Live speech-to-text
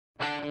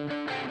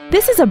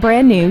This is a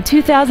brand new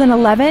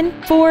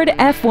 2011 Ford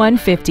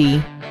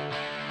F-150.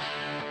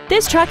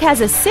 This truck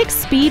has a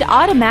 6-speed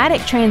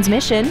automatic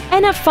transmission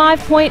and a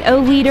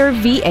 5.0-liter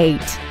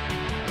V8.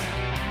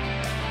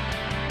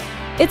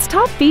 Its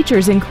top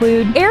features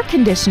include air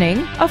conditioning,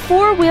 a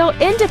 4-wheel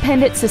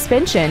independent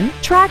suspension,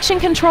 traction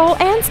control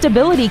and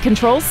stability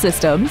control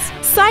systems,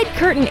 side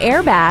curtain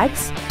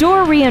airbags,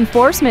 door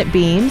reinforcement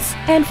beams,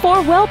 and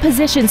 4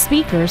 well-positioned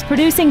speakers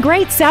producing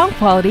great sound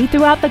quality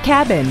throughout the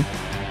cabin.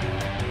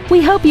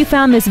 We hope you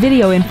found this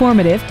video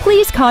informative.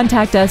 Please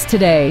contact us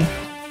today.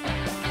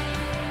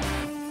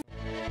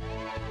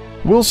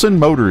 Wilson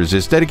Motors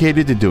is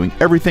dedicated to doing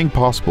everything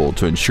possible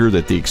to ensure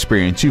that the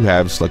experience you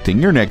have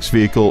selecting your next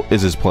vehicle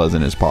is as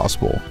pleasant as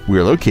possible. We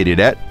are located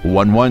at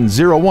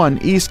 1101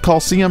 East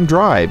Coliseum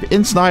Drive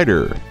in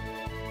Snyder.